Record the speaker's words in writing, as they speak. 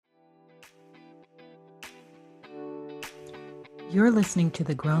You're listening to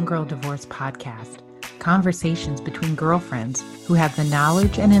the Grown Girl Divorce Podcast, conversations between girlfriends who have the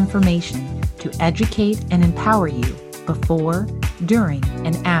knowledge and information to educate and empower you before, during,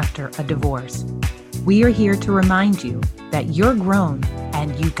 and after a divorce. We are here to remind you that you're grown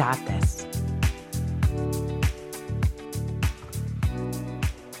and you got this.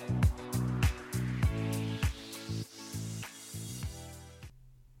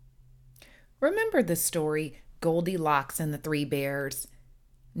 Remember the story Goldilocks and the Three Bears?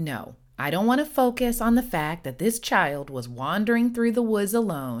 No, I don't want to focus on the fact that this child was wandering through the woods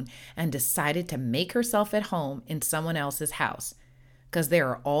alone and decided to make herself at home in someone else's house, because there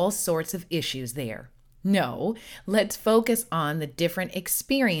are all sorts of issues there. No, let's focus on the different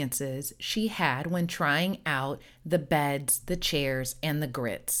experiences she had when trying out the beds, the chairs, and the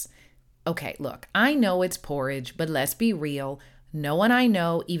grits. Okay, look, I know it's porridge, but let's be real. No one I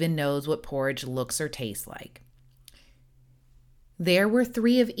know even knows what porridge looks or tastes like. There were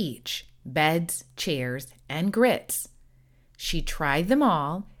 3 of each: beds, chairs, and grits. She tried them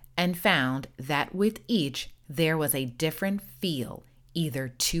all and found that with each there was a different feel, either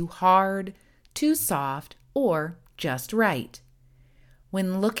too hard, too soft, or just right.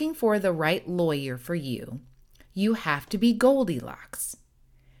 When looking for the right lawyer for you, you have to be Goldilocks.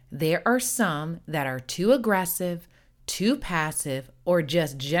 There are some that are too aggressive, too passive, or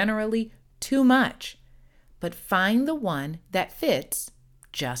just generally too much. But find the one that fits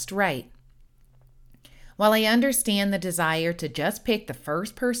just right. While I understand the desire to just pick the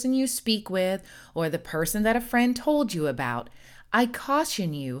first person you speak with or the person that a friend told you about, I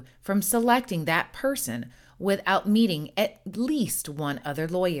caution you from selecting that person without meeting at least one other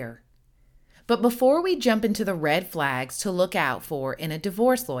lawyer. But before we jump into the red flags to look out for in a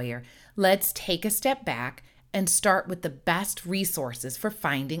divorce lawyer, let's take a step back and start with the best resources for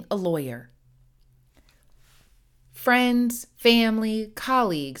finding a lawyer. Friends, family,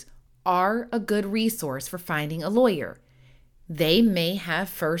 colleagues are a good resource for finding a lawyer. They may have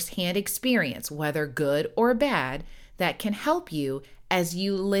firsthand experience, whether good or bad, that can help you as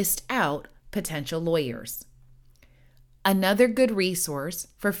you list out potential lawyers. Another good resource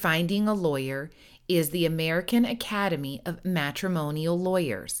for finding a lawyer is the American Academy of Matrimonial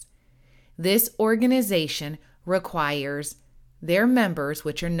Lawyers. This organization requires their members,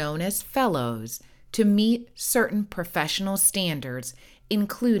 which are known as fellows, to meet certain professional standards,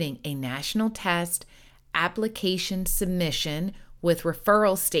 including a national test, application submission with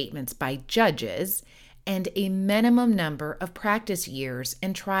referral statements by judges, and a minimum number of practice years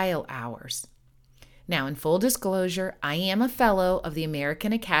and trial hours. Now, in full disclosure, I am a fellow of the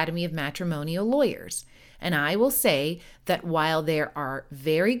American Academy of Matrimonial Lawyers, and I will say that while there are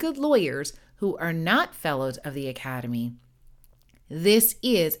very good lawyers who are not fellows of the Academy, this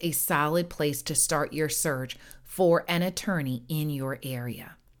is a solid place to start your search for an attorney in your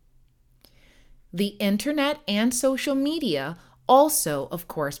area. The internet and social media also, of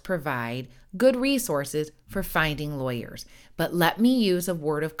course, provide good resources for finding lawyers. But let me use a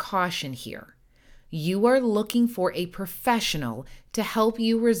word of caution here. You are looking for a professional to help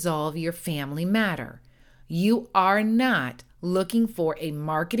you resolve your family matter. You are not looking for a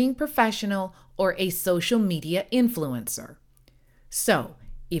marketing professional or a social media influencer. So,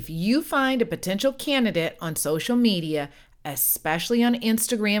 if you find a potential candidate on social media, especially on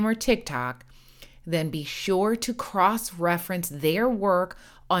Instagram or TikTok, then be sure to cross-reference their work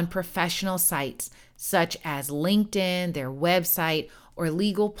on professional sites such as LinkedIn, their website, or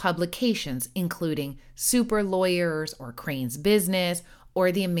legal publications, including Super Lawyers or Crane's Business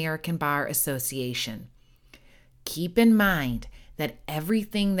or the American Bar Association. Keep in mind that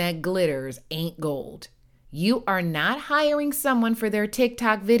everything that glitters ain't gold. You are not hiring someone for their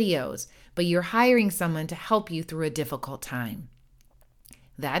TikTok videos, but you're hiring someone to help you through a difficult time.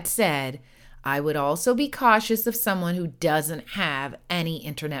 That said, I would also be cautious of someone who doesn't have any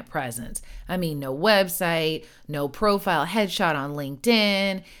internet presence. I mean, no website, no profile headshot on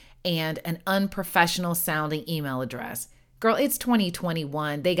LinkedIn, and an unprofessional sounding email address. Girl, it's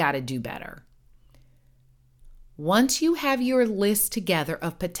 2021. They got to do better. Once you have your list together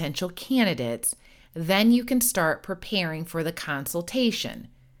of potential candidates, then you can start preparing for the consultation,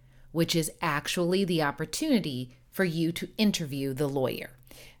 which is actually the opportunity for you to interview the lawyer.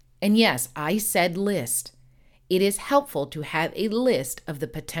 And yes, I said list. It is helpful to have a list of the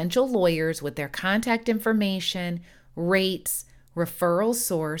potential lawyers with their contact information, rates, referral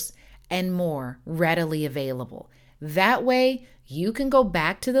source, and more readily available. That way, you can go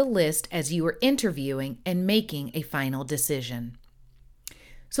back to the list as you are interviewing and making a final decision.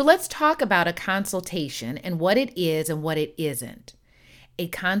 So let's talk about a consultation and what it is and what it isn't. A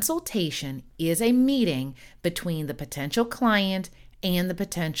consultation is a meeting between the potential client and the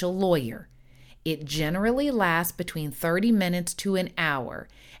potential lawyer. It generally lasts between 30 minutes to an hour,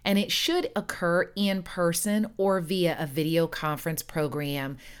 and it should occur in person or via a video conference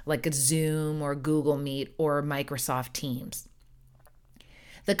program like a Zoom or Google Meet or Microsoft Teams.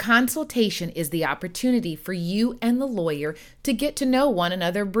 The consultation is the opportunity for you and the lawyer to get to know one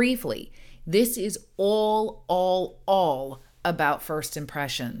another briefly. This is all about first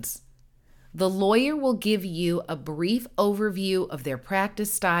impressions. The lawyer will give you a brief overview of their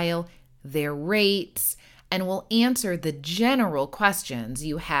practice style, their rates, and will answer the general questions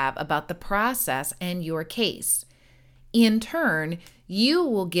you have about the process and your case. In turn, you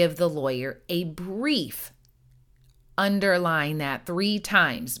will give the lawyer a brief, underline that 3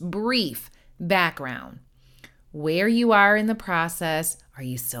 times, brief background. Where you are in the process, are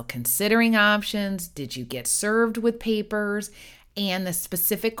you still considering options? Did you get served with papers? And the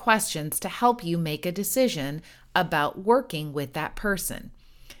specific questions to help you make a decision about working with that person.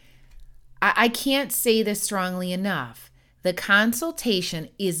 I can't say this strongly enough. The consultation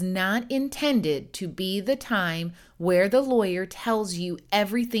is not intended to be the time where the lawyer tells you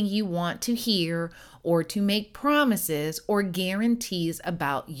everything you want to hear or to make promises or guarantees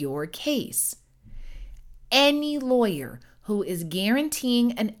about your case. Any lawyer who is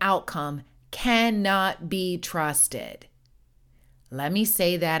guaranteeing an outcome cannot be trusted. Let me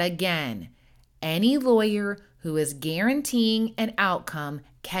say that again. Any lawyer who is guaranteeing an outcome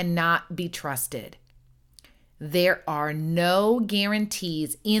cannot be trusted. There are no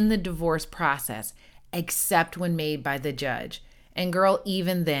guarantees in the divorce process except when made by the judge. And girl,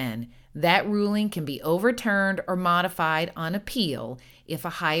 even then, that ruling can be overturned or modified on appeal if a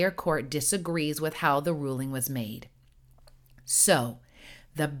higher court disagrees with how the ruling was made. So,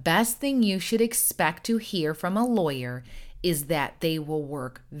 the best thing you should expect to hear from a lawyer is that they will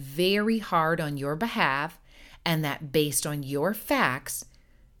work very hard on your behalf and that based on your facts,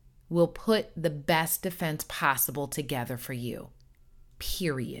 will put the best defense possible together for you.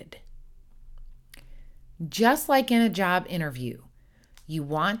 Period. Just like in a job interview, you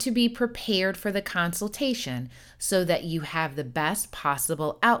want to be prepared for the consultation so that you have the best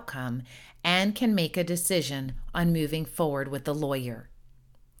possible outcome and can make a decision on moving forward with the lawyer.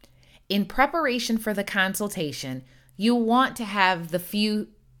 In preparation for the consultation, you want to have the few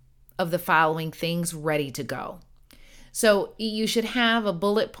of the following things ready to go. So you should have a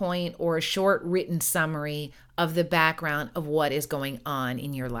bullet point or a short written summary of the background of what is going on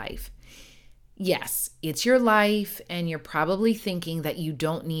in your life. Yes, it's your life, and you're probably thinking that you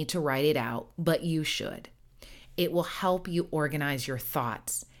don't need to write it out, but you should. It will help you organize your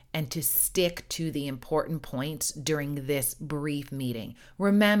thoughts and to stick to the important points during this brief meeting.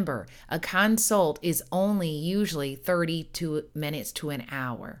 Remember, a consult is only usually 30 minutes to an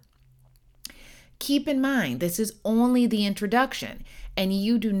hour. Keep in mind, this is only the introduction, and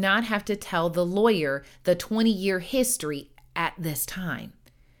you do not have to tell the lawyer the 20-year history at this time.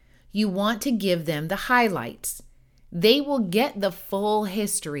 You want to give them the highlights. They will get the full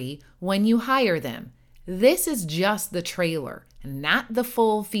history when you hire them. This is just the trailer, not the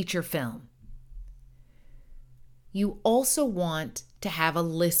full feature film. You also want to have a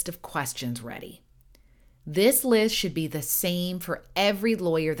list of questions ready. This list should be the same for every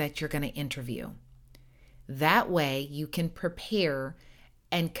lawyer that you're going to interview. That way you can prepare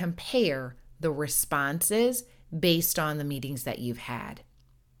and compare the responses based on the meetings that you've had.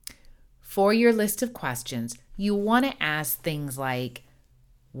 For your list of questions, you want to ask things like,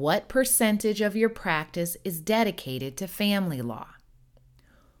 what percentage of your practice is dedicated to family law?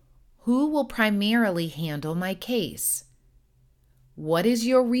 Who will primarily handle my case? What is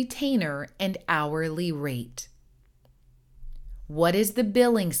your retainer and hourly rate? What is the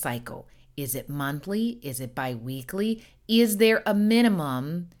billing cycle? Is it monthly? Is it biweekly? Is there a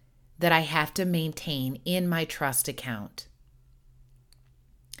minimum that I have to maintain in my trust account?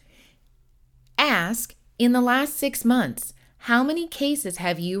 Ask, in the last 6 months, how many cases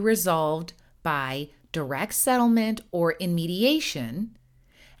have you resolved by direct settlement or in mediation?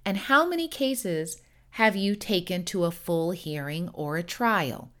 And how many cases have you taken to a full hearing or a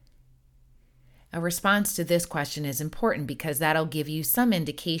trial? A response to this question is important because that'll give you some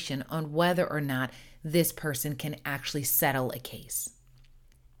indication on whether or not this person can actually settle a case.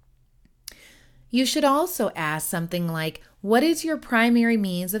 You should also ask something like, what is your primary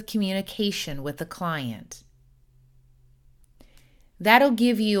means of communication with the client? That'll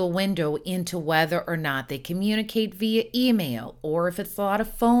give you a window into whether or not they communicate via email or if it's a lot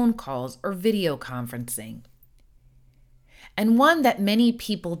of phone calls or video conferencing. And one that many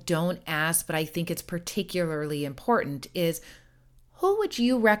people don't ask, but I think it's particularly important, is Who would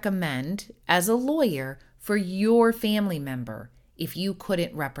you recommend as a lawyer for your family member if you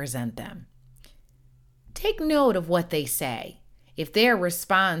couldn't represent them? Take note of what they say. If their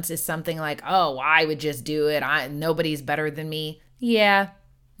response is something like, oh, I would just do it, nobody's better than me,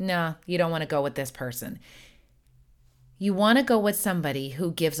 no, you don't want to go with this person. You want to go with somebody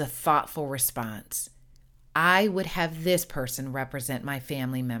who gives a thoughtful response. I would have this person represent my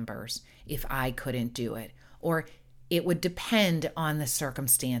family members if I couldn't do it. Or it would depend on the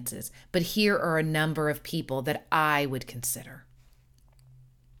circumstances, but here are a number of people that I would consider.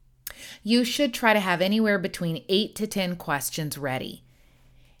 You should try to have anywhere between 8 to 10 questions ready.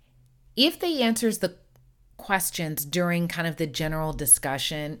 If they answers the questions during kind of the general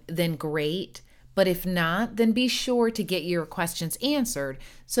discussion, then great. But if not, then be sure to get your questions answered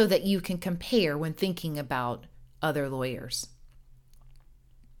so that you can compare when thinking about other lawyers.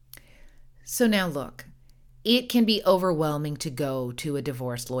 So now look, it can be overwhelming to go to a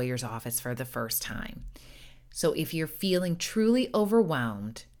divorce lawyer's office for the first time. So if you're feeling truly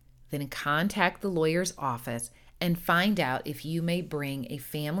overwhelmed, then contact the lawyer's office and find out if you may bring a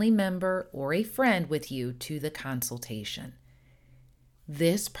family member or a friend with you to the consultation.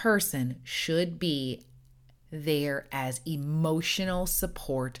 This person should be there as emotional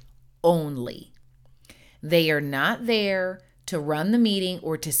support only. They are not there to run the meeting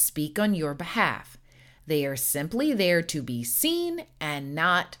or to speak on your behalf. They are simply there to be seen and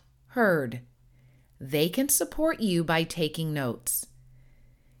not heard. They can support you by taking notes.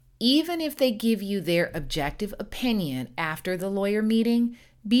 Even if they give you their objective opinion after the lawyer meeting,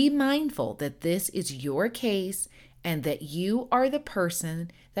 be mindful that this is your case and that you are the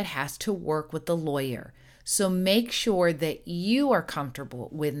person that has to work with the lawyer. So make sure that you are comfortable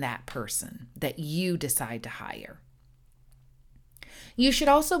with that person that you decide to hire. You should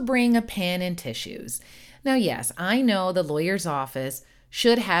also bring a pen and tissues. Now, yes, I know the lawyer's office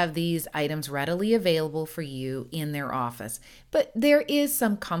should have these items readily available for you in their office, but there is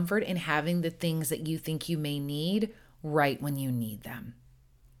some comfort in having the things that you think you may need right when you need them.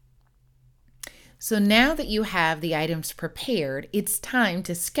 So now that you have the items prepared, it's time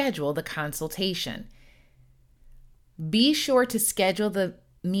to schedule the consultation. Be sure to schedule the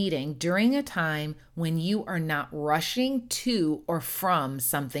meeting during a time when you are not rushing to or from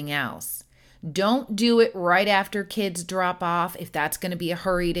something else. Don't do it right after kids drop off if that's going to be a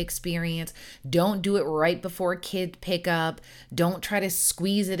hurried experience. Don't do it right before kid pickup. Don't try to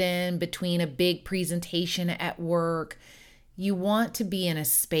squeeze it in between a big presentation at work. You want to be in a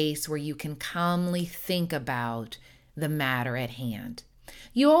space where you can calmly think about the matter at hand.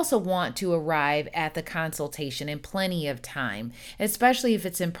 You also want to arrive at the consultation in plenty of time, especially if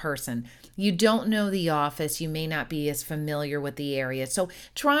it's in person. You don't know the office, you may not be as familiar with the area, so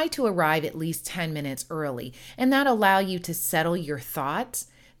try to arrive at least 10 minutes early, and that allow you to settle your thoughts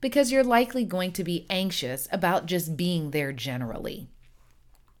because you're likely going to be anxious about just being there generally.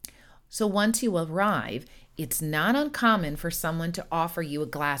 So once you arrive, it's not uncommon for someone to offer you a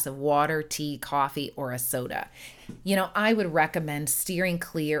glass of water, tea, coffee, or a soda. I would recommend steering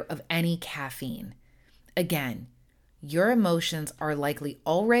clear of any caffeine. Again, your emotions are likely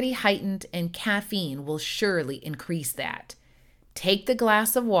already heightened and caffeine will surely increase that. Take the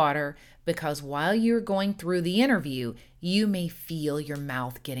glass of water because while you're going through the interview, you may feel your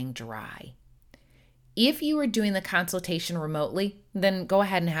mouth getting dry. If you are doing the consultation remotely, then go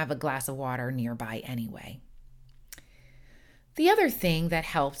ahead and have a glass of water nearby anyway. The other thing that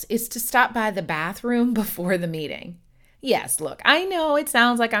helps is to stop by the bathroom before the meeting. Yes, look, I know it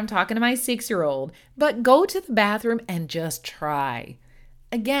sounds like I'm talking to my 6-year-old, but go to the bathroom and just try.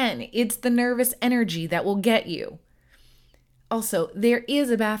 Again, it's the nervous energy that will get you. Also, there is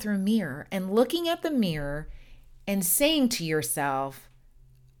a bathroom mirror, and looking at the mirror and saying to yourself,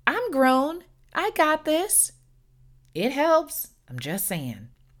 I'm grown, I got this. It helps, I'm just saying.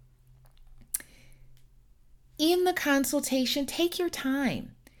 In the consultation, take your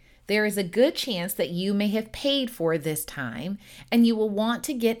time. There is a good chance that you may have paid for this time and you will want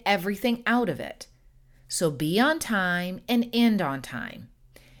to get everything out of it. So be on time and end on time.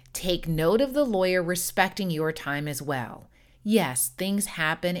 Take note of the lawyer respecting your time as well. Yes, things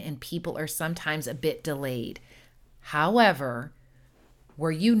happen and people are sometimes a bit delayed. However,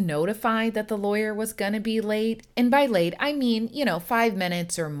 were you notified that the lawyer was going to be late? And by late, I mean, 5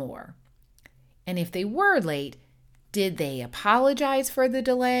 minutes or more. And if they were late, did they apologize for the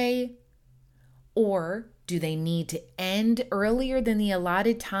delay? Or do they need to end earlier than the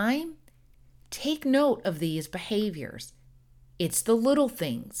allotted time? Take note of these behaviors. It's the little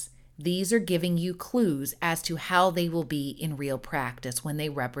things. These are giving you clues as to how they will be in real practice when they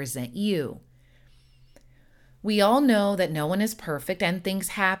represent you. We all know that no one is perfect and things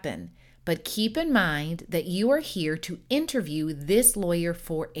happen, but keep in mind that you are here to interview this lawyer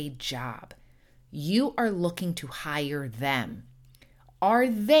for a job. You are looking to hire them. Are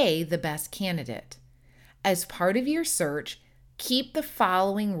they the best candidate? As part of your search, keep the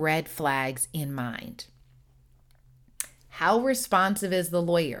following red flags in mind. How responsive is the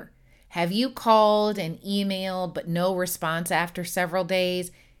lawyer? Have you called and emailed but no response after several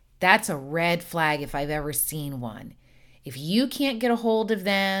days? That's a red flag if I've ever seen one. If you can't get a hold of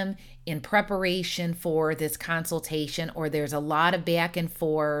them in preparation for this consultation, or there's a lot of back and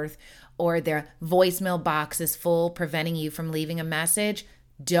forth, or their voicemail box is full, preventing you from leaving a message,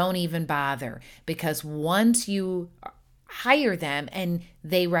 don't even bother. Because once you hire them and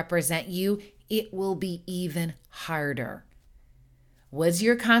they represent you, it will be even harder. Was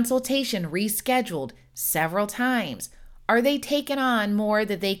your consultation rescheduled several times? Are they taking on more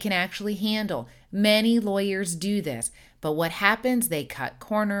that they can actually handle? Many lawyers do this, but what happens? They cut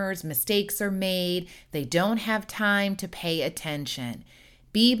corners, mistakes are made, they don't have time to pay attention.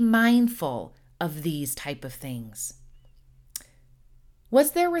 Be mindful of these type of things.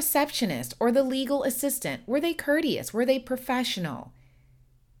 Was their receptionist or the legal assistant, were they courteous? Were they professional?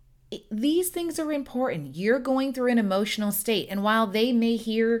 These things are important. You're going through an emotional state, and while they may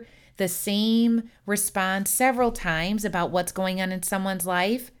hear the same response several times about what's going on in someone's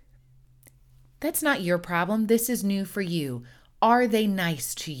life, that's not your problem. This is new for you. Are they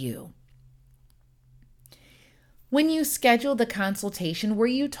nice to you? When you scheduled the consultation, were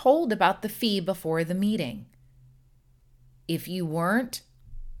you told about the fee before the meeting? If you weren't,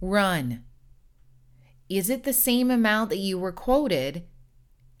 run. Is it the same amount that you were quoted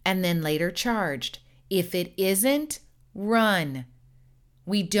and then later charged? If it isn't, run.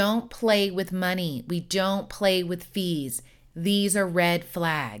 We don't play with money. We don't play with fees. These are red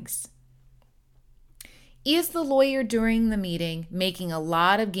flags. Is the lawyer during the meeting making a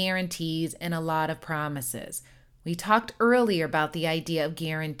lot of guarantees and a lot of promises? We talked earlier about the idea of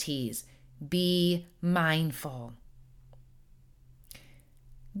guarantees. Be mindful.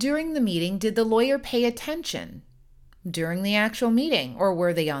 During the meeting, did the lawyer pay attention during the actual meeting? Or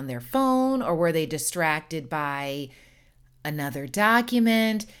were they on their phone? Or were they distracted by another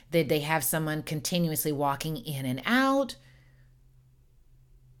document? Did they have someone continuously walking in and out?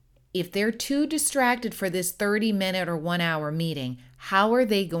 If they're too distracted for this 30-minute or 1-hour meeting, how are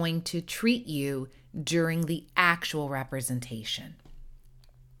they going to treat you during the actual representation?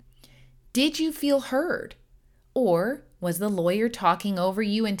 Did you feel heard? Or was the lawyer talking over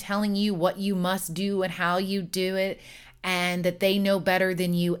you and telling you what you must do and how you do it, and that they know better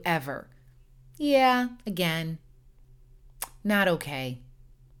than you ever? Yeah, again, not okay.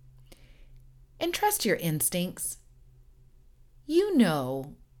 And trust your instincts. You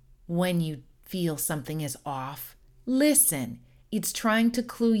know when you feel something is off. Listen, it's trying to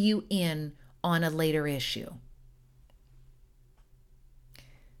clue you in on a later issue.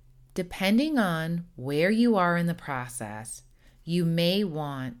 Depending on where you are in the process, you may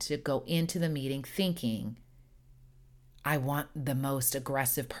want to go into the meeting thinking, I want the most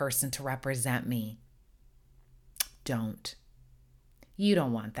aggressive person to represent me. Don't. You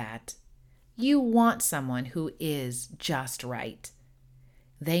don't want that. You want someone who is just right.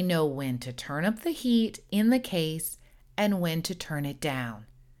 They know when to turn up the heat in the case and when to turn it down.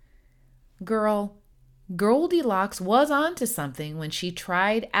 Girl, Goldilocks was onto something when she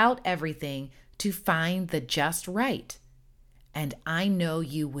tried out everything to find the just right. And I know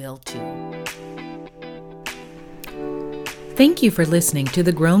you will too. Thank you for listening to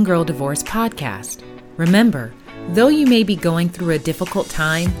the Grown Girl Divorce Podcast. Remember, though you may be going through a difficult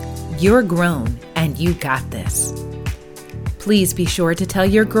time, you're grown and you got this. Please be sure to tell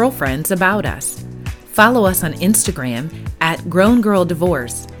your girlfriends about us. Follow us on Instagram at Grown Girl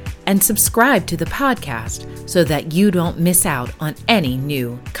Divorce and subscribe to the podcast so that you don't miss out on any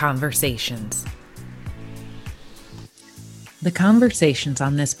new conversations. The conversations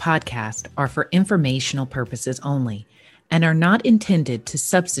on this podcast are for informational purposes only and are not intended to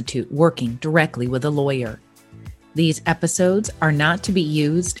substitute working directly with a lawyer. These episodes are not to be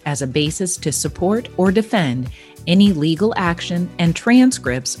used as a basis to support or defend any legal action, and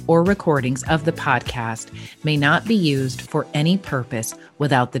transcripts or recordings of the podcast may not be used for any purpose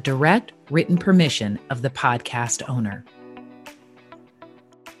without the direct written permission of the podcast owner.